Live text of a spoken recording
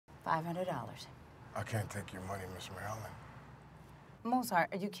$500. I can't take your money, Miss Marilyn. Mozart,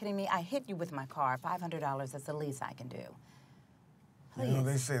 are you kidding me? I hit you with my car. $500 is the least I can do. Please. You know,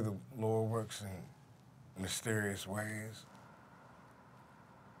 they say the Lord works in mysterious ways.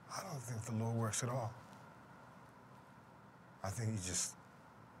 I don't think the Lord works at all. I think he just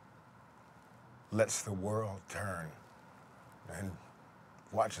lets the world turn and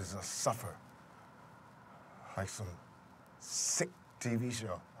watches us suffer like some sick TV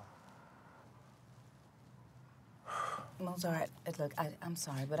show. Mozart, look, I'm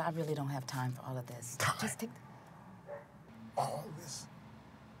sorry, but I really don't have time for all of this. Time? Just take... All this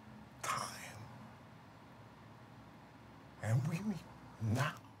time. And we meet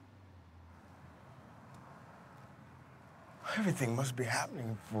now. Everything must be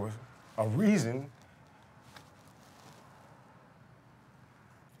happening for a reason.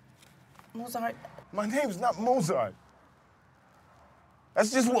 Mozart... My name's not Mozart.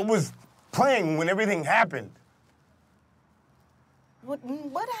 That's just what was playing when everything happened.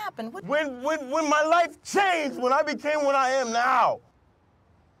 What happened? When my life changed, when I became what I am now.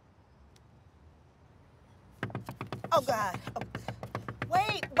 Oh, God. Oh.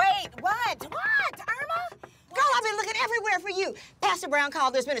 Wait, what? What, Irma? Girl, I've been looking everywhere for you. Pastor Brown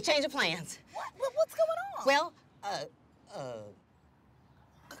called. There's been a change of plans. What's going on? Well,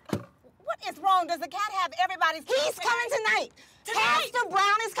 What is wrong? Does the cat have everybody's... He's coming tonight. Pastor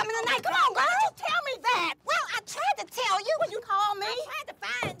Brown is coming tonight. Come on, girl. Tell me that. Well, I tried to tell you. Would you call me? I tried to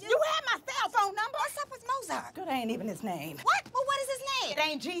find you. You had my cell phone number. What's up with Mozart? Good, ain't even his name. What? Well, what is his name? It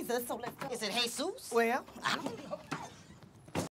ain't Jesus, so let's go. Is it Jesus? Well, I don't know.